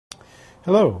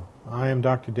Hello, I am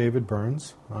Dr. David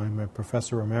Burns. I'm a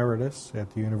professor emeritus at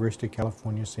the University of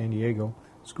California, San Diego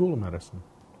School of Medicine.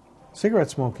 Cigarette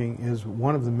smoking is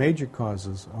one of the major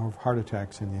causes of heart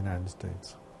attacks in the United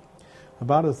States.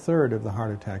 About a third of the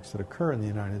heart attacks that occur in the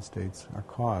United States are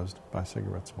caused by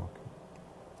cigarette smoking.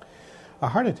 A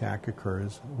heart attack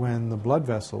occurs when the blood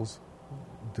vessels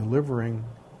delivering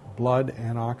blood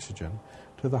and oxygen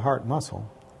to the heart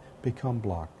muscle become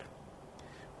blocked.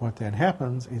 What then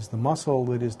happens is the muscle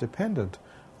that is dependent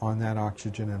on that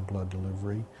oxygen and blood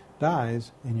delivery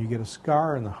dies, and you get a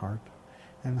scar in the heart,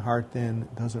 and the heart then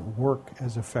doesn't work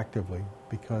as effectively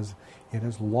because it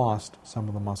has lost some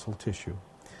of the muscle tissue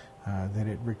that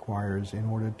it requires in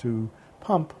order to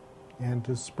pump and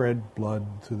to spread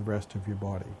blood to the rest of your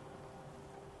body.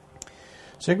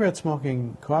 Cigarette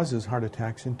smoking causes heart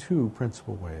attacks in two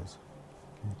principal ways.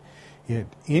 It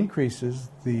increases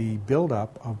the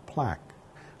buildup of plaque,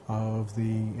 of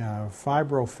the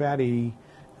fibril fatty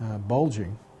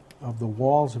bulging of the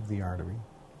walls of the artery,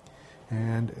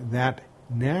 and that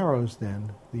narrows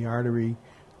then the artery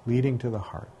leading to the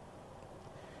heart.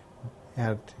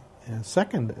 The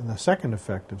second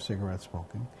effect of cigarette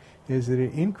smoking is that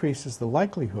it increases the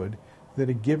likelihood that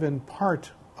a given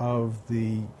part of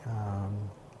the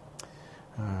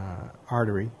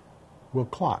artery will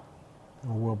clot,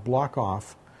 or will block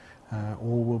off,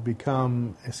 or will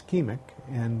become ischemic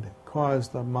and cause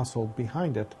the muscle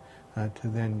behind it to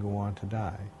then go on to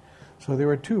die. So there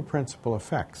are two principal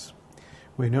effects.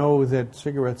 We know that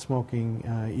cigarette smoking,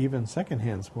 even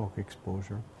secondhand smoke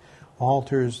exposure,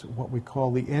 alters what we call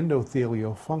the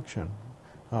endothelial function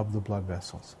of the blood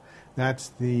vessels. That's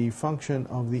the function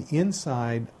of the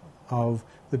inside of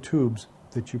the tubes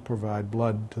that you provide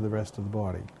blood to the rest of the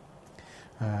body.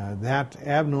 That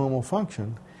abnormal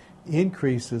function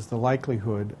increases the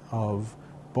likelihood of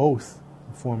both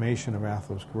formation of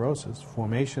atherosclerosis,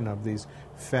 formation of these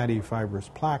fatty fibrous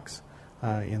plaques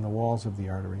in the walls of the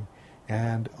artery,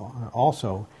 and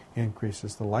also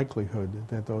increases the likelihood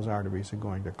that those arteries are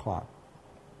going to clot.